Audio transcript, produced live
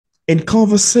In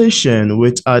conversation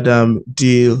with Adam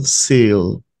Deal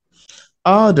Seal.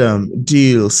 Adam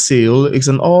Deal Seal is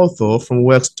an author from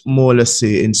West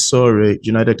Molesey in Surrey,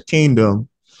 United Kingdom.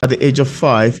 At the age of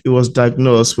 5, he was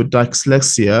diagnosed with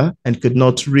dyslexia and could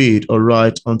not read or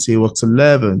write until he was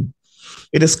 11.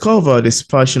 He discovered his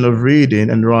passion of reading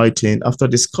and writing after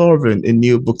discovering a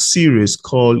new book series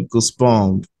called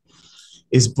Goosebumps.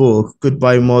 His book,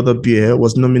 Goodbye Mother Bear,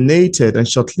 was nominated and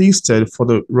shortlisted for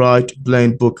the Right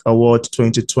Blind Book Award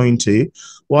 2020,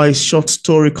 while his short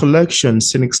story collection,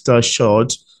 Sinister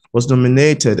Short, was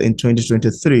nominated in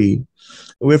 2023.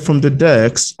 Away from the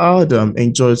decks, Adam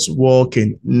enjoys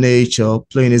walking, nature,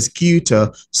 playing his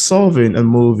guitar, solving in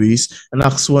movies, and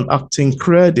asks one acting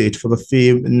credit for the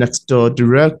film Next Door,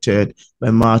 directed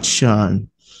by Matt Shan.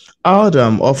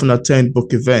 Adam often attends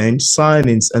book events,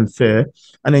 signings, and fair,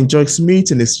 and enjoys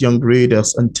meeting his young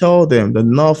readers and tell them that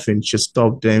nothing should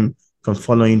stop them from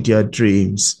following their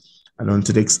dreams. And on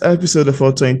today's episode of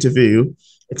Auto Interview,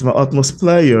 it's my utmost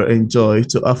pleasure and joy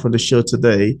to have on the show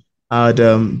today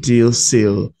Adam Deal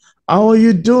Seal. How are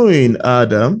you doing,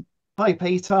 Adam? Hi,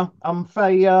 Peter. I'm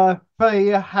very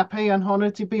happy and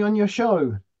honoured to be on your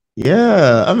show.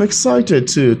 Yeah, I'm excited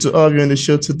to have you on the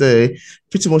show today.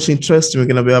 Pretty much interesting. We're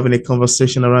going to be having a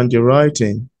conversation around your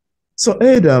writing. So,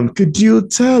 Adam, could you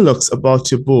tell us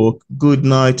about your book, Good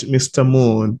Night, Mr.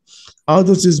 Moon? How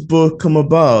does this book come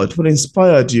about? What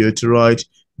inspired you to write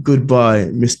Goodbye,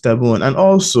 Mr. Moon? And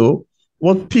also,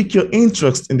 what piqued your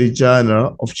interest in the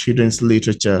genre of children's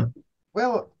literature?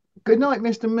 Well, Good Night,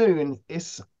 Mr. Moon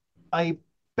is a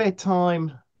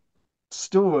bedtime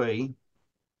story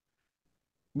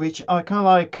which I kind of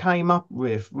like came up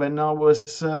with when I was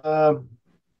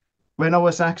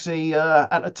actually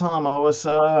at the time I was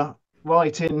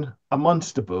writing a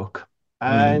monster book, Mm.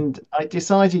 and I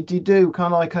decided to do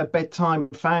kind of like a bedtime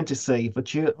fantasy for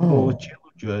for Oh.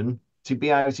 children to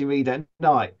be able to read at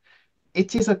night.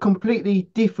 It is a completely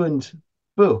different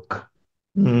book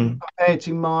Mm. compared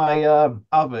to my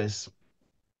others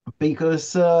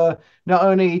because not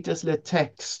only does the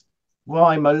text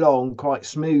rhyme along quite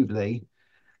smoothly,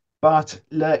 but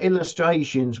the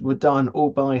illustrations were done all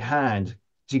by hand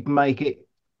to make it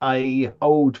a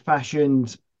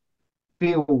old-fashioned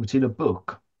feel to the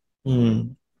book.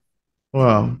 Mm.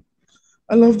 Wow.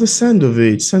 I love the sound of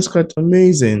it. Sounds quite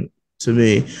amazing to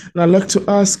me. And I'd like to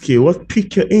ask you, what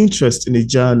piqued your interest in the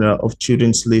genre of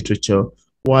children's literature?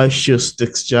 Why choose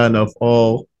this genre of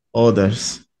all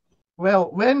others?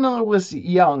 Well, when I was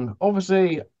young,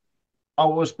 obviously I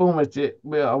was born with it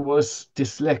where I was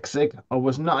dyslexic. I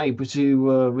was not able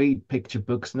to read picture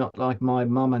books, not like my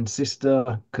mum and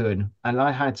sister could, and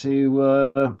I had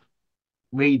to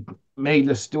read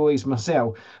needless stories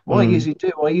myself. What I Mm. usually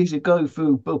do, I usually go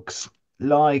through books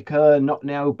like Not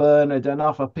Now Bernard and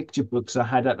other picture books I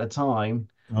had at the time,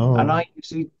 and Oh. I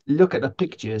usually look at the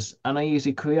pictures and I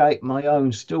usually create my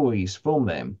own stories from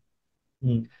them.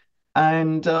 Mm.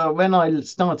 And when I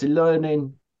started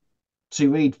learning to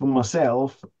read for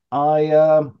myself,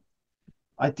 I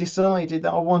decided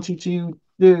that I wanted to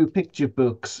do picture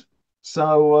books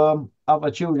so other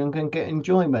children can get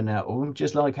enjoyment out of them,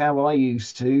 just like how I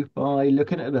used to by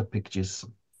looking at the pictures.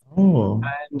 Oh.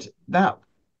 And that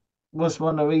was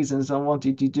one of the reasons I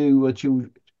wanted to do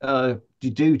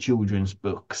children's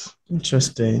books.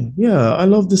 Interesting. Yeah, I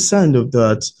love the sound of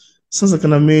that. Sounds like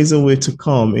an amazing way to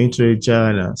come into a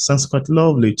genre. Sounds quite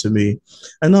lovely to me.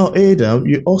 And now, Adam,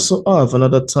 you also have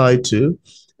another title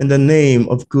in the name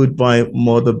of Goodbye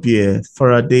Mother Bear,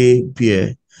 Faraday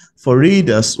Bear. For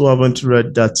readers who haven't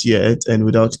read that yet and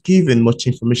without giving much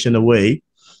information away,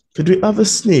 could we have a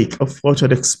sneak of what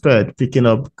I'd expect picking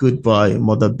up Goodbye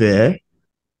Mother Bear?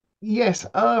 Yes,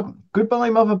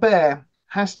 Goodbye Mother Bear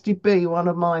has to be one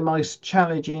of my most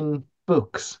challenging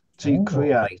books to Oh.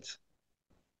 create.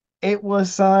 It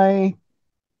was a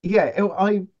yeah,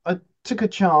 I took a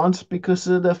chance because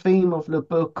of the theme of the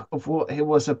book, of what it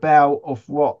was about, of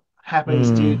what happens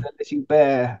to Mm. the little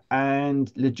bear and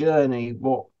the journey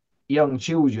what young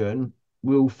children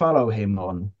will follow him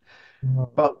on.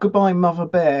 But Goodbye Mother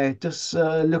Bear does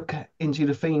look into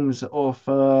the themes of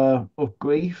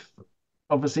grief.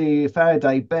 Obviously,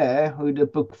 Faraday Bear, who the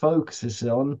book focuses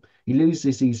on, he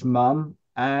loses his mum,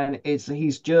 and it's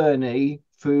his journey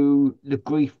through the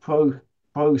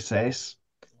process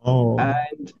Oh.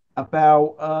 and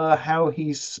about how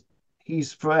his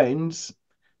friends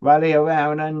rally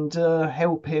around and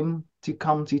help him to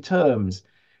come to terms.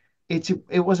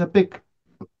 It was a big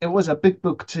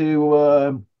book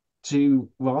to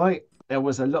write. There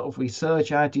was a lot of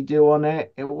research I had to do on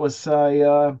it. It was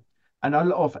a and a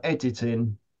lot of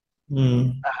editing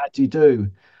Mm. I had to do.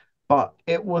 but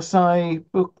it was a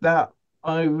book that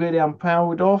I really am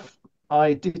proud of.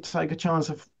 I did take a chance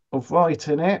of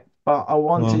writing it, but I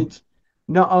Wow. wanted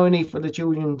not only for the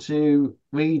children to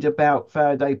read about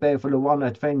Faraday Bear for the one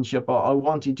adventure, but I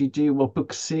wanted to do a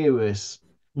book series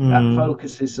that Hmm.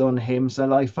 focuses on him, so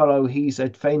they follow his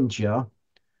adventure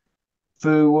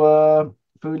through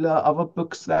through the other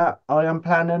books that I am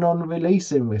planning on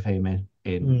releasing with him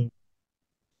in. Hmm.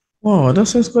 Wow, that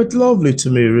sounds quite lovely to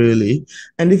me, really.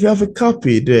 And if you have a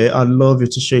copy there, I'd love you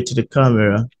to show it to the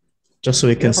camera, just so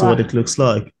we can Yep, see what it looks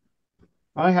like.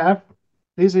 I have.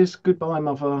 This is Goodbye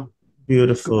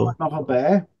Beautiful. Mother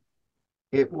Bear.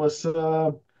 It was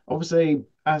obviously,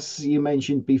 as you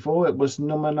mentioned before, it was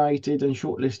nominated and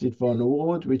shortlisted for an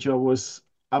award, which I was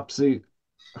absolutely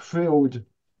thrilled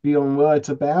beyond words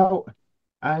about.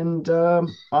 And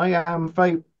I am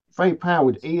very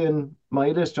proud. Ian, my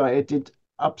illustrator,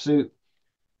 absolute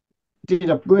did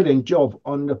a brilliant job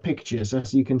on the pictures,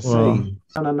 as you can Wow. see.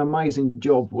 Done an amazing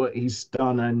job what he's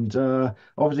done, and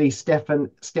obviously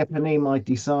Stephanie, my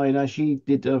designer, she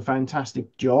did a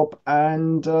fantastic job.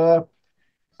 And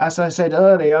as I said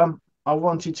earlier, I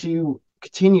wanted to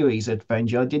continue his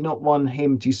adventure. I did not want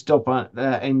him to stop at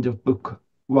the end of book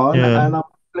one, Yeah. and I'm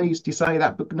pleased to say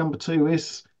that book number two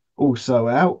is also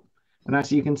out. And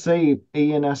as you can see,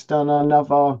 Ian has done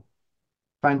another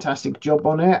fantastic job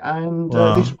on it, and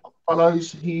this Wow. one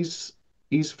follows his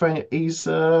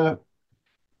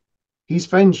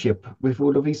friendship with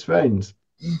all of his friends.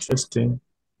 Interesting.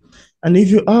 And if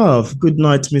you have Good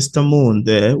Night, Mr. Moon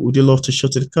there, would you love to show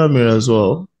to the camera as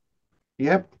well?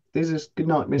 Yep, this is Good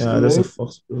Night, Mr. Yeah, that's a Moon,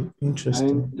 first book.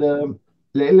 and Interesting. the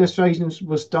illustrations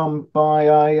was done by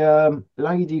a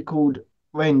lady called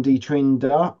Wendy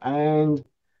Trinder, and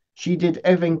she did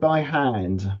everything by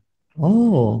hand.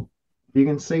 Oh, You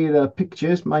can see the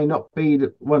pictures may not be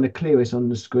one of the clearest on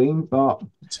the screen, but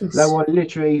it they is. were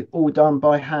literally all done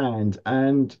by hand,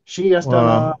 and she has done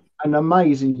Wow. an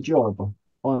amazing job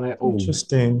on it all.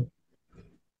 Interesting.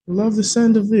 Love the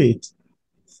sound of it.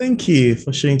 Thank you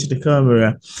for showing to the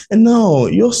camera. And now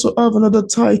you also have another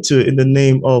title in the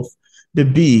name of The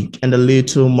Big and the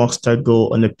Little Monster Go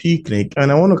on a Picnic.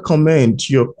 And I want to commend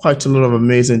you have quite a lot of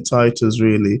amazing titles,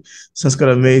 really. Sounds quite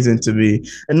amazing to me.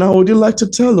 And now, would you like to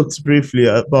tell us briefly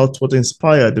about what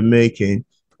inspired the making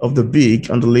of The Big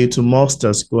and the Little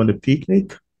Monsters Go on a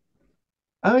Picnic?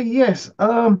 Yes,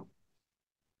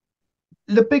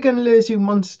 The Big and Lazy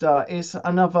Monster is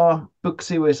another book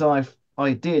series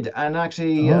I did, and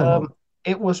actually, Oh,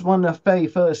 it was one of the very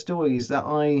first stories that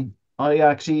I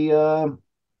actually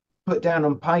put down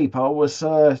on paper. I was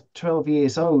 12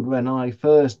 years old when I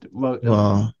first wrote the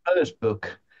wow, first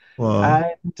book, wow.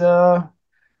 and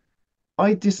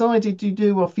I decided to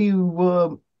do a few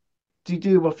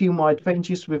more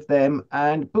adventures with them.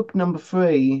 And book number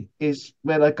three is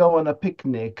where I go on a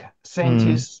picnic,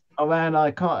 Hmm, centers around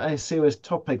a serious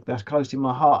topic that's close to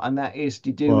my heart, and that is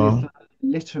to do with wow.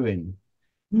 littering.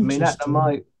 I mean,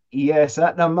 Interesting. yes,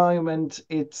 at the moment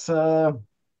it's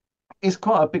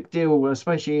quite a big deal,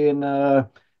 especially in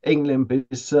England,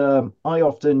 because I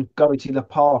often go to the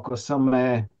park or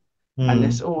somewhere, and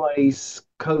there's Hmm, always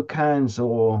Coke cans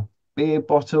or beer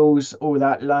bottles, all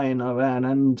that lying around.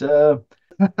 And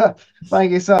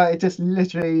like you say, it just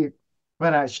literally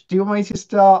went out. Do you want me to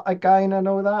start again and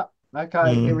all that?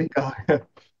 Okay, here hmm. we go.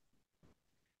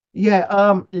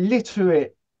 Yeah,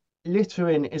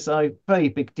 littering is a very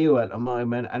big deal at the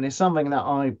moment, and it's something that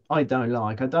I don't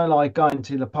like. I don't like going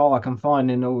to the park and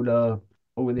finding all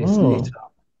this Oh, litter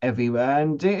everywhere,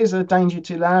 and it is a danger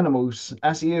to the animals.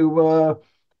 As you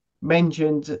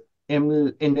mentioned in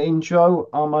the intro,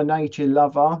 I'm a nature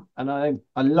lover, and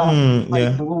I love hmm,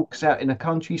 yeah. taking walks out in the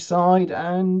countryside,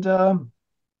 and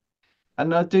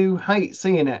I do hate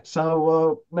seeing it.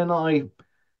 So when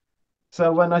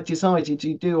I decided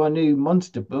to do a new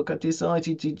monster book, I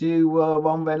decided to do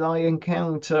one where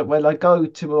I go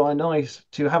to a nice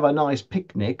to have a nice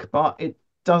picnic, but it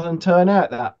doesn't turn out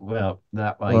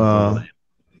that way for Wow.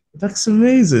 That's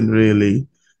amazing, really.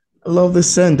 I love the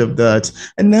sound of that.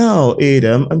 And now,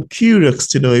 Adam, I'm curious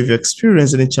to know if you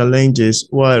experienced any challenges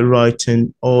while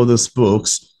writing all those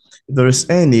books. If there is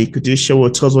any, could you share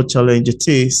with us what challenge it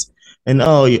is and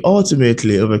how you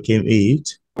ultimately overcame it?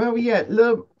 Well, yeah,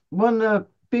 look, one of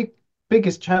the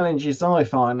biggest challenges I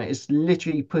find is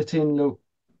literally putting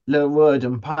the word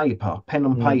on paper, pen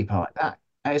on Mm, paper. That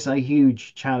is a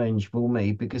huge challenge for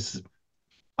me because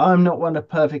I'm not one of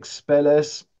perfect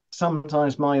spellers.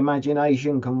 Sometimes my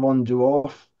imagination can wander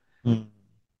off, mm,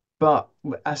 but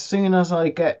as soon as I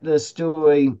get the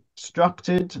story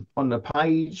structured on the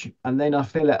page and then I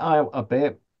fill it out a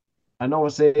bit, and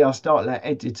obviously I start that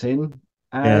editing.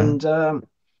 Yeah, And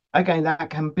again, that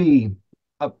can be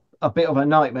a, a bit of a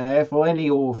nightmare for any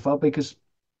author because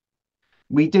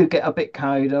we do get a bit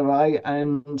carried away,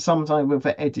 and sometimes with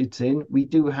the editing, we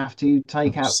do have to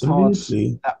take out parts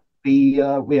absolutely. that we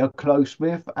are close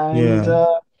with, and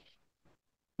Yeah.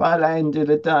 by the end of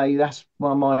the day, that's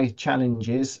one of my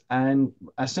challenges. And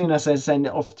as soon as I send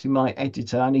it off to my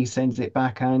editor and he sends it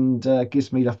back and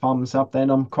gives me the thumbs up,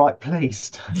 then I'm quite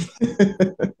pleased.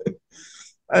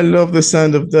 I love the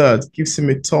sound of that. Gives him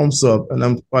a thumbs up, and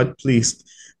I'm quite pleased.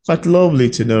 Quite lovely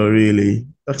to know, really.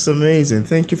 That's amazing.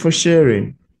 Thank you for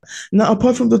sharing. Now,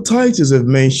 apart from the titles I've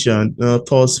mentioned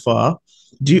thus far,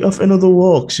 do you have any other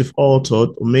works you've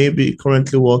authored or maybe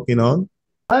currently working on?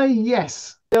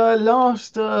 Yes, the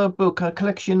last book, a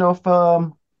collection of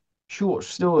short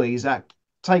stories that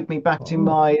take me back to Oh,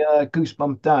 my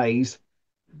Goosebump days.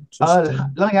 interesting.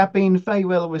 They have been very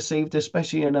well received,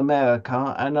 especially in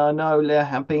America, and I know there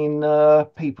have been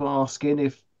people asking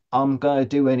if I'm going to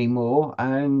do any more.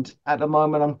 And at the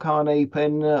moment, I'm currently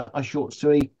putting a short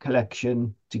story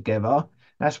collection together.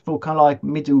 That's for kind of like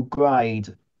middle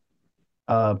grade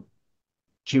uh,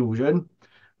 children.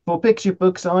 For picture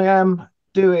books, I am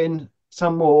doing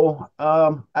some more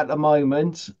at the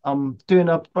moment. I'm doing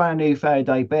a brand new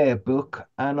Faraday Bear book,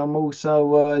 and I'm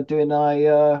also doing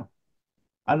a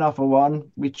another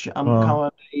one which I'm Wow.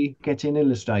 currently getting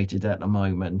illustrated at the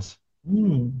moment.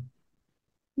 Hmm,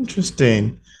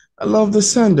 interesting. I love the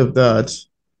sound of that.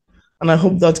 And I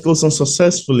hope that goes on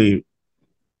successfully.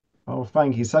 Oh,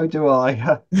 thank you. So do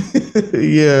I.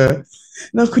 Yeah.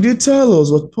 Now, could you tell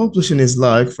us what publishing is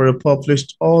like for a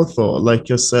published author like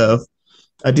yourself?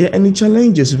 Are there any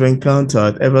challenges you've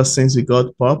encountered ever since you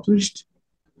got published?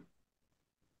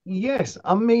 Yes,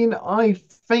 I mean, I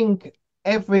think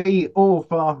every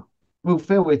author will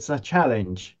feel it's a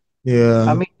challenge. I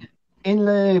Yeah. mean, in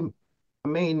the,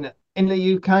 in the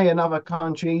UK and other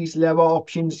countries, there are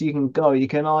options you can go. You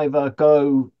can either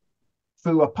go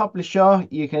through a publisher,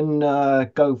 you can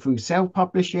go through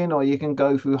self-publishing, or you can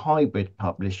go through hybrid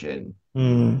publishing.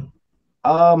 Hmm.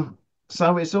 Um,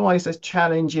 so it's always a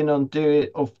challenging on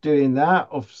doing that,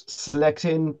 of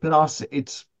selecting. Plus,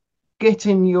 it's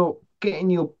getting your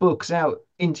books out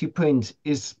into print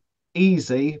is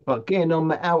easy, but getting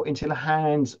them out into the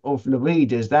hands of the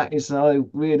readers, that is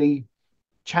really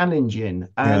challenging.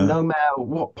 And Yeah. no matter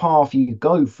what path you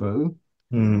go through,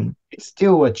 Hmm. it's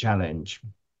still a challenge.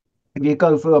 If you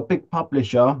go through a big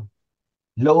publisher,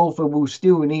 the author will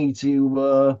still need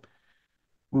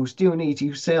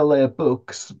to sell their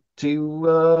books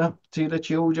to the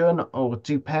children or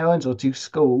to parents or to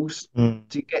schools Hmm.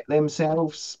 to get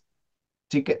themselves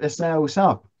to get the sales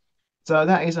up. So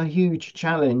that is a huge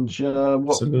challenge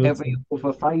what every Absolutely.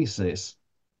 author faces.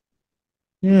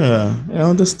 Yeah, I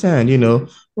understand.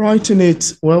 Writing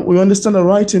it, well, we understand that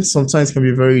writing sometimes can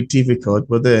be very difficult,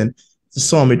 but then to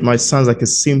some, it might sound like a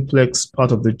simplex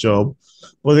part of the job.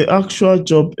 But the actual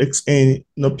job,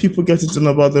 people getting to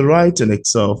know about the writing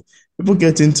itself. People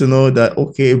getting to know that,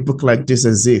 okay, a book like this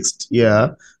exists. Yeah,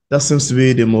 that seems to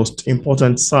be the most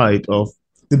important side of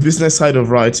the business side of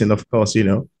writing, of course.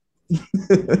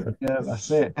 Yeah, that's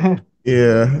it.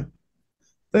 Yeah.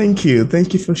 Thank you.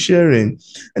 Thank you for sharing.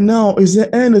 And now, is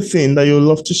there anything that you'd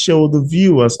love to share with the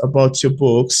viewers about your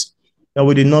books that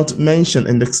we did not mention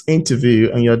in this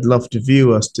interview and you'd love the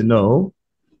viewers to know?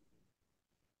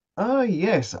 Oh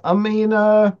yes, I'm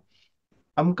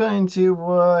going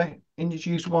to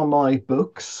introduce one of my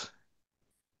books.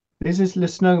 This is The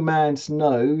Snowman's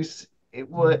Nose.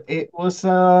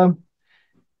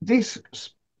 This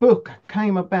book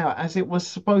came about as it was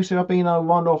supposed to have been a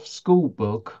one-off school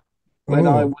book when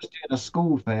I Oh, was doing a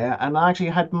school fair, and I actually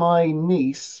had my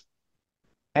niece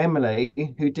Emily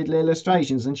who did the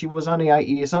illustrations, and she was only 8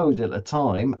 years old at the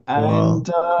time. wow. And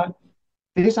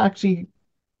this actually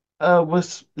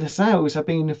was the sales have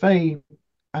been very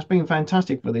has been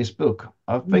fantastic for this book.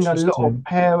 I think a lot of Interesting.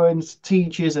 parents,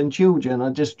 teachers, and children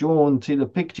are just drawn to the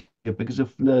picture because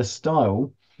of the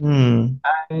style. Hmm.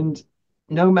 And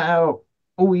no matter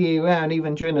all year round,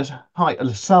 even during the height of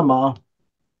the summer,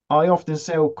 I often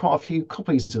sell quite a few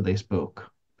copies of this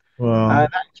book. And Wow.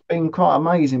 that's been quite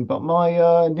amazing. But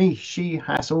my niece, she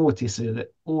has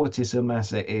autism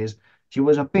as it is. She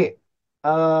was a bit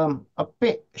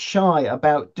shy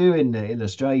about doing the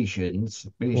illustrations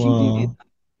because she didn't Wow. know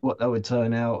what they would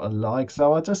turn out like.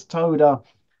 So I just told her,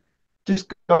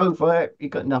 just go for it. You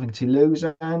got nothing to lose.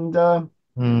 And I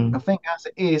Hmm. think as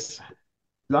it is,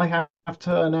 they have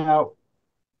turned out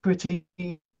pretty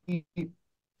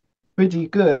pretty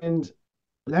good, and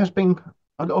there's been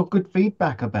a lot of good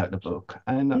feedback about the book,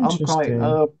 and I'm quite Interesting.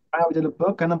 proud of the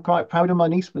book, and I'm quite proud of my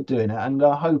niece for doing it, and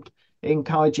I hope it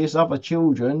encourages other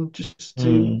children just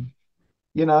to,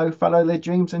 Hmm. follow their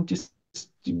dreams and just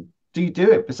do it.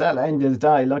 Because at the end of the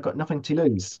day, they've got nothing to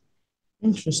lose.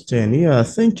 Interesting. Yeah,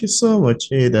 thank you so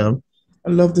much, Adam. I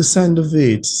love the sound of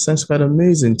it. Sounds quite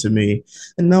amazing to me.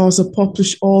 And now, as a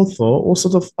published author, what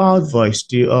sort of advice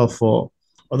do you offer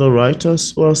other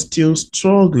writers who are still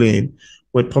struggling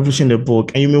with publishing a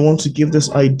book? And you may want to give this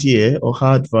idea or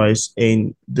advice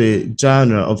in the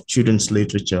genre of children's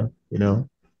literature, you know?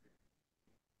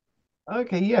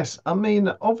 Okay, yes. I mean,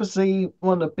 obviously,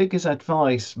 one of the biggest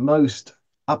advice most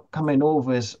upcoming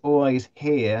authors always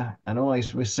hear and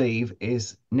always receive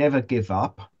is never give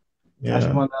up. That's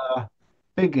Yeah, one of the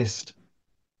biggest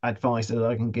advice that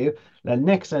I can give. The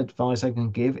next advice I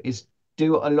can give is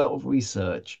do a lot of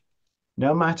research.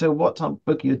 No matter what type of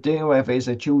book you're doing, whether it's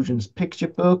a children's picture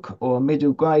book or a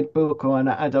middle grade book or an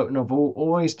adult novel,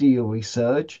 always do your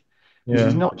research because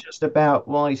it's yeah. not just about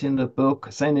writing the book,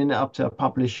 sending it up to a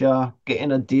publisher,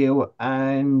 getting a deal,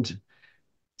 and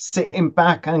sitting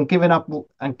back and giving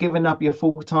up your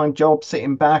full-time job,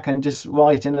 sitting back and just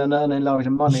writing and earning a load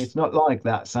of money. It's not like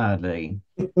that, sadly.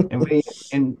 In re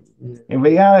in in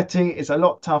reality, it's a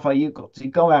lot tougher. You've got to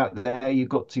go out there, you've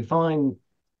got to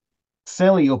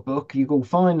sell your book, you will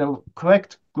find a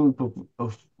correct group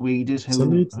of readers who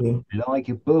Absolutely. like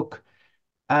your book,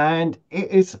 and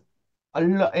it is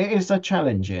a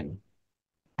challenging.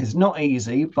 It's not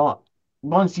easy, but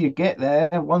once you get there,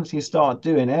 once you start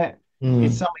doing it,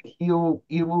 it's Hmm. something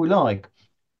you will like.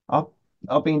 I've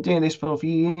I've been doing this for a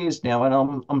few years now,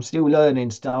 and I'm still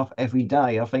learning stuff every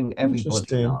day. I think everybody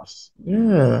Interesting. does.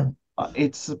 Yeah.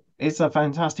 It's a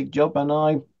fantastic job, and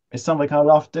I it's something I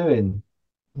love doing.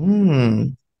 Hmm,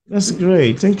 that's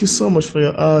great. Thank you so much for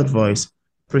your advice.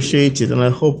 Appreciate it, and I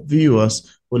hope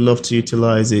viewers would love to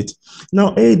utilize it.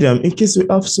 Now, Adam, in case we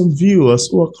have some viewers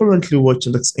who are currently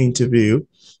watching this interview,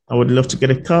 I would love to get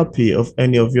a copy of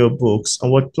any of your books.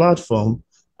 On what platform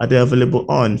are they available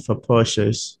on for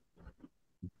purchase?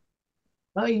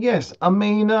 Yes, I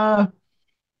mean,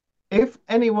 if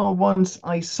anyone wants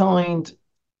a signed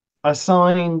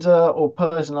or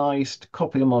personalized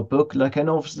copy of my book, they can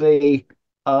obviously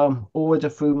order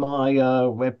through my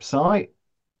website.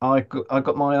 I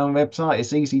got my own website.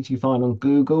 It's easy to find on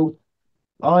Google.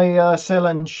 I sell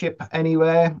and ship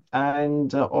anywhere,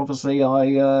 and obviously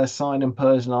I sign and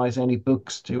personalize any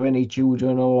books to any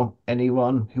children or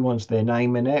anyone who wants their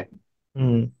name in it.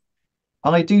 Hmm,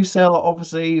 I do sell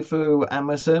obviously through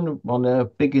Amazon, one of the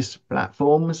biggest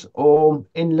platforms, or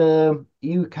in the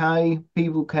UK,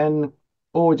 people can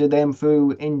order them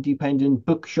through independent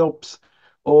bookshops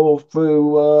or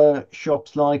through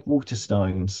shops like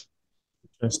Waterstones.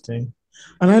 interesting.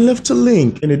 And I left a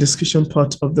link in the description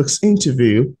part of this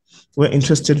interview where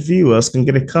interested viewers can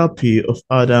get a copy of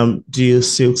Adam D.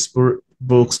 Silk's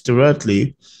books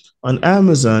directly on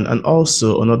Amazon and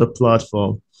also on other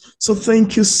platforms. So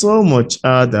thank you so much,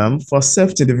 Adam, for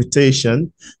accepting the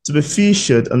invitation to be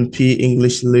featured on P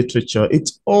English Literature.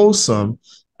 It's awesome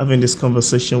having this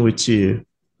conversation with you.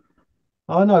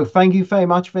 I know. Thank you very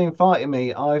much for inviting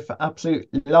me. I've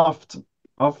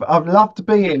loved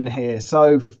being here.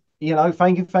 So,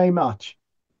 thank you very much.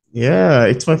 Yeah,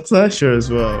 it's my pleasure as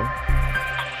well.